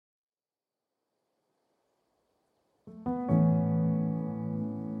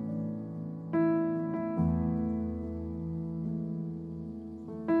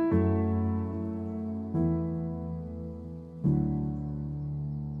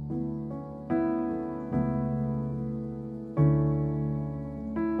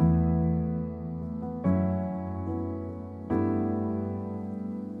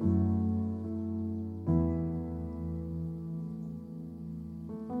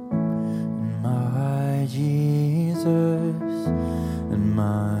Jesus and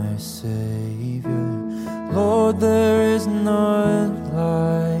my Saviour. Lord, there is none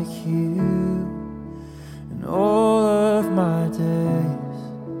like you in all of my days,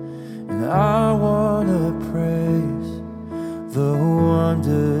 and I want to praise the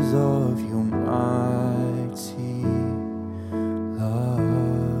wonders of your mighty love.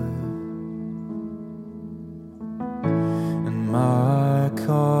 And my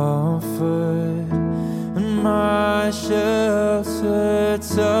comfort and my shelter,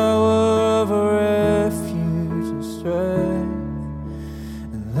 tower of refuge and strength,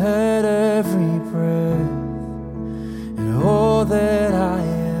 and let every breath and all that I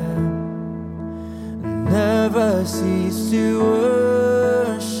am never cease to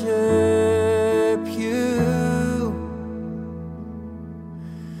worship you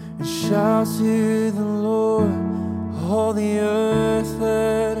and shout to the Lord. All the earth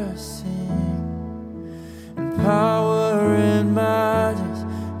let us sing, and power and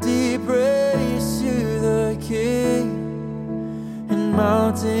majesty praise to the King. And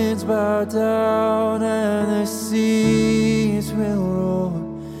mountains bow down and the seas will roar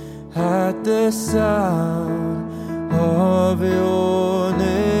at the sound of your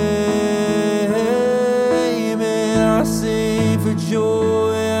name. And I sing for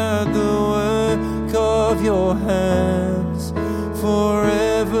joy at the work of your hands.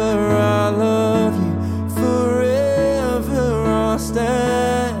 Forever I love you, forever I'll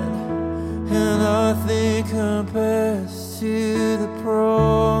stand, and nothing compares to the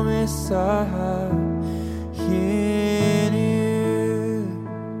promise I have in you.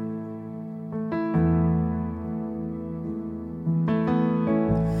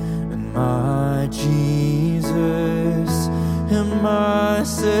 And my Jesus and my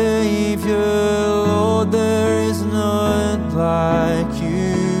Saviour, Lord, there is none like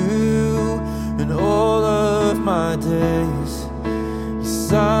you in all of my days.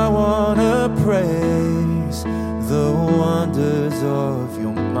 Yes, I want to praise the wonders of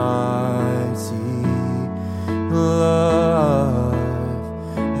your mighty love.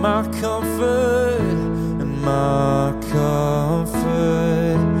 My comfort and my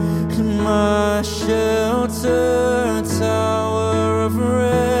comfort and my shelter, tower of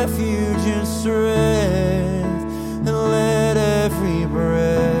refuge and strength, and let every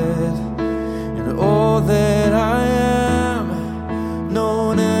breath and all that I am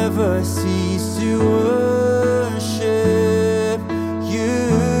know never cease to worship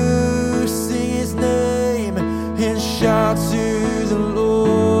you. Sing his name and shout to the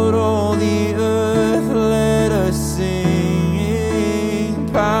Lord. All the earth let us sing,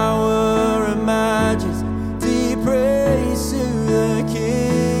 power and majesty praise to the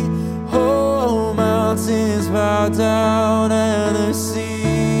King. Oh, mountains bow down and the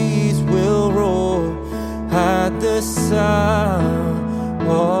seas will roar at the sound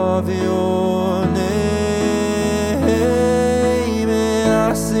of your name. And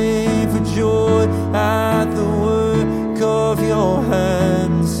I sing for joy at the work of your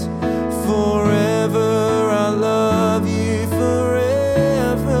hands. Forever I love you,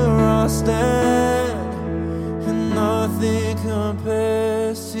 forever I'll stand, and nothing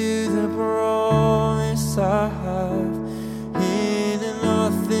compares to the promise I have in, and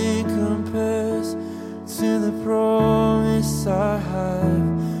nothing compares to the promise I have.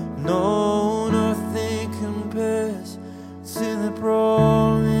 No, nothing compares to the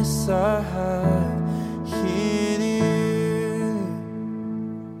promise I have in you.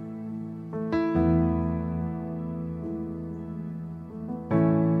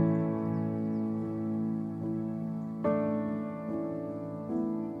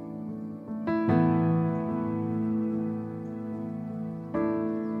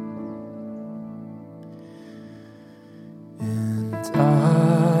 And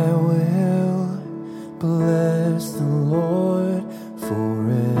I will bless the Lord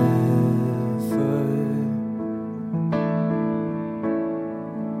forever,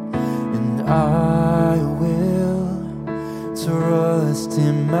 and I will trust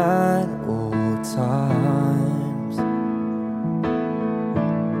him at all times,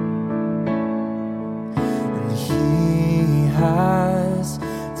 and he has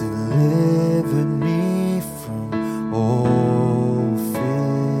delivered me from all fear,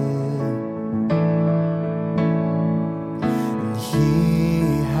 and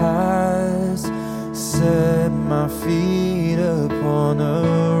he has set my feet upon a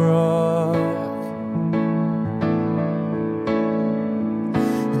rock,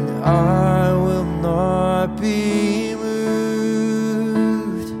 and I will not be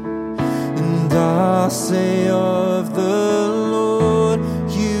moved. And I'll say of the Lord,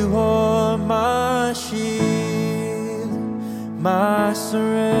 you are my shield my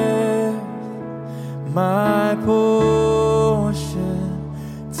strength, my portion,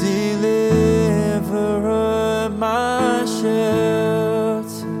 deliverer, my shelter,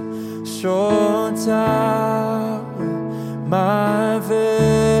 strong tower, my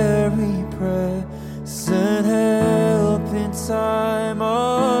very present help in time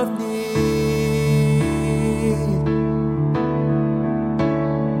of need.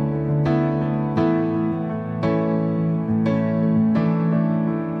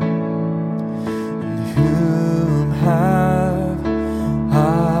 Whom have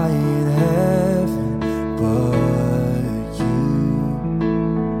I in heaven but you?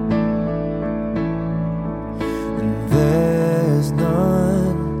 And there's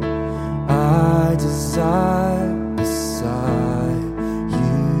none I desire beside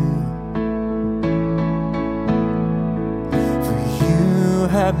you. For you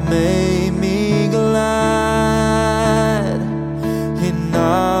have made me glad, and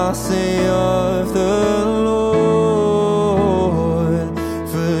I'll say of the Lord,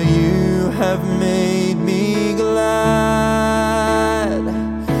 for you have made me glad,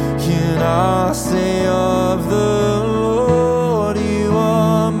 and I'll say of the Lord, you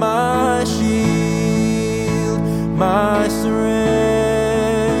are my shield, my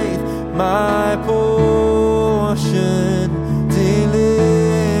strength, my portion,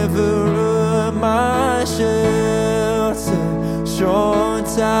 deliverer, my shelter, strong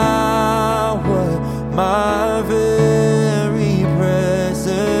tower, my very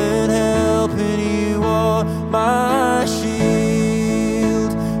present help, and you are my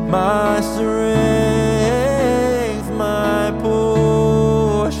shield, my strength, my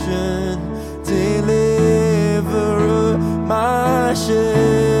portion, deliverer, my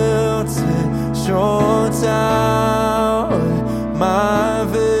shelter, strong tower, my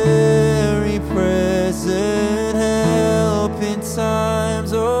very present help in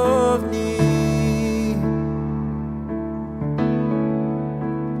times of need.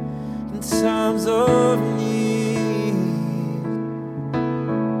 In times of need.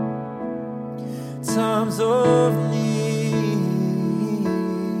 Times of need.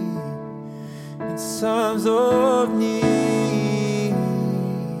 In times of need.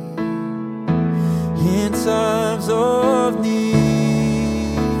 In times of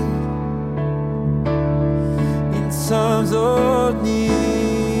need. In times of need.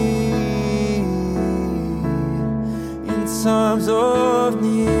 In times of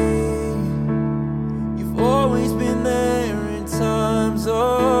need. You've always been there in times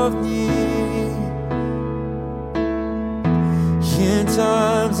of need. In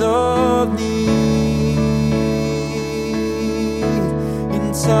times of need.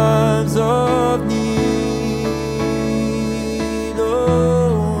 In times of need.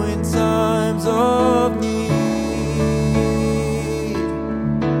 Oh, in times of need.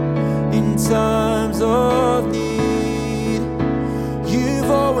 In times of need.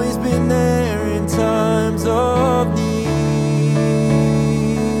 You've always been there in times of need.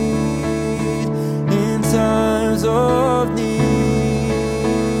 In times of need.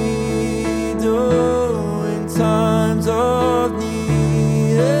 Oh, in times of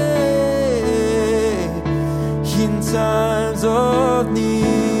need. In times of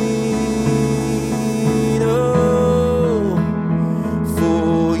need. Oh,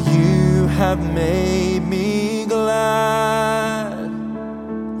 for you have made me glad,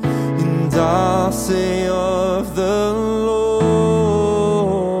 and I'll say of the Lord,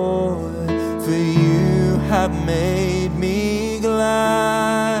 for you have made me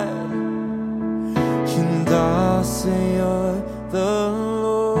glad, and I'll say of the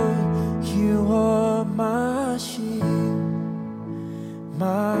Lord, you are my shield,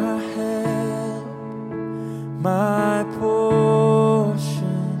 my help, my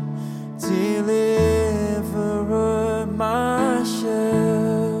portion, deliverer, my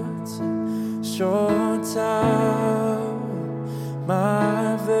shelter, strong tower,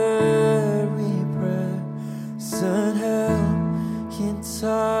 my very present help in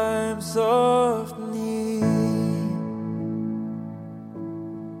times of need.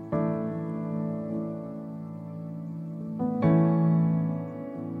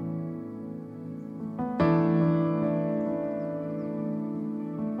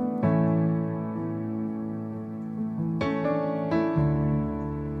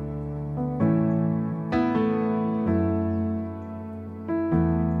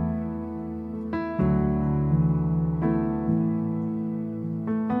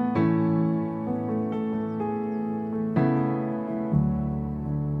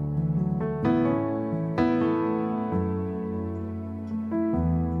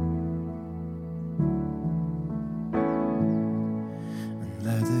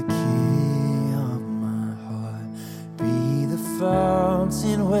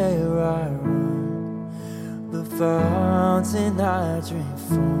 mountain I drink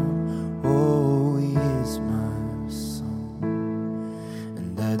from. Oh, he is my song.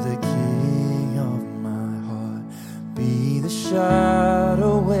 And let the King of my heart be the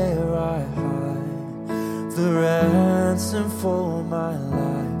shadow where I hide, the ransom for my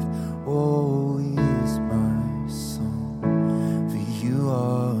life. Oh, he is my song. For you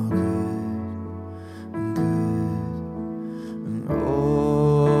are good and good, and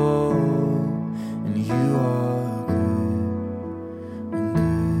oh, and you are good and good,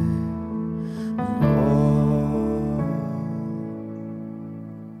 and oh,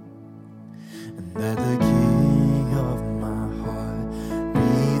 and let the King of my heart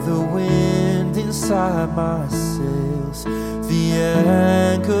be the wind inside my sails, the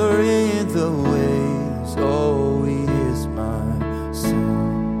anchor in the waves. Oh, he is my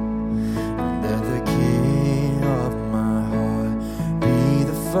song. And let the King of my heart be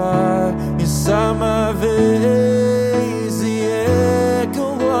the fire inside my veins, the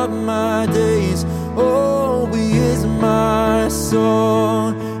echo of my days. Oh, he is my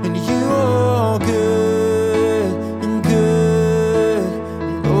song. And you are good and good,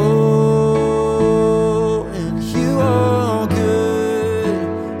 and oh, and you are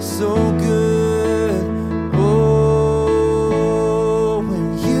good, so good. Oh,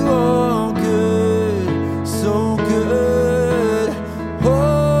 and you are good, so good.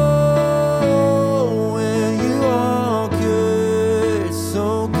 Oh, and you are good,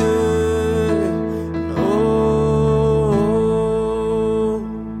 so good. And oh,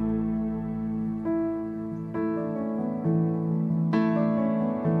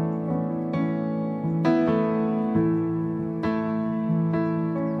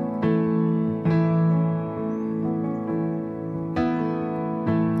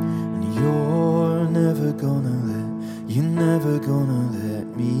 and you're never gonna let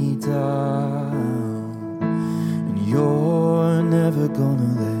me down. And you're never gonna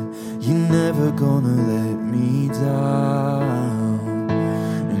let me down.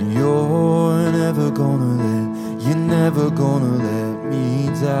 And you're never gonna let me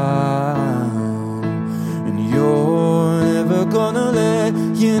down. And you're never gonna let me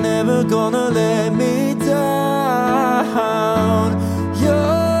down. You're never gonna let me down.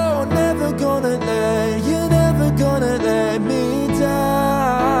 You're never gonna let me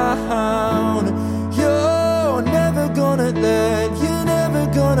down. You're never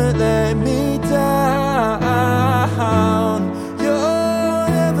gonna let me down.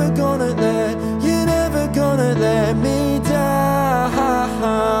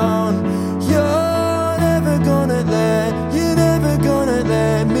 You're never gonna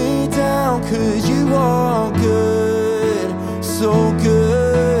let me down, 'cause you are good, so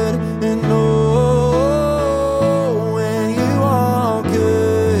good. And oh, and you are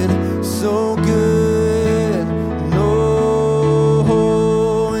good, so good. And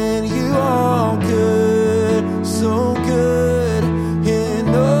oh, and you are good, so good.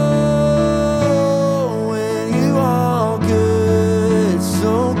 And oh, and you are good,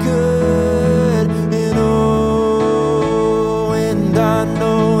 so good. And oh, and I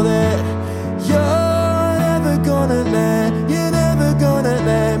know that you're never gonna let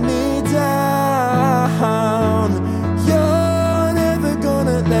me down. You're never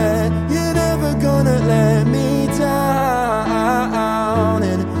gonna let me down.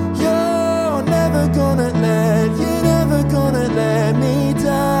 And you're never gonna let me down.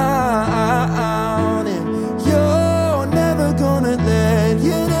 And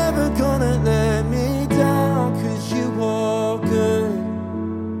you're never gonna let me down, 'cause you are good.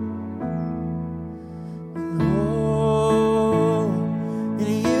 And oh, and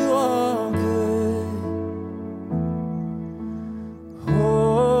you are good. Oh,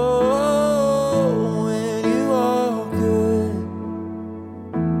 and you are good.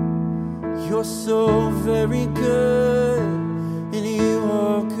 You're so very good, and you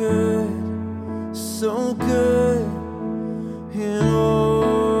are good, so good.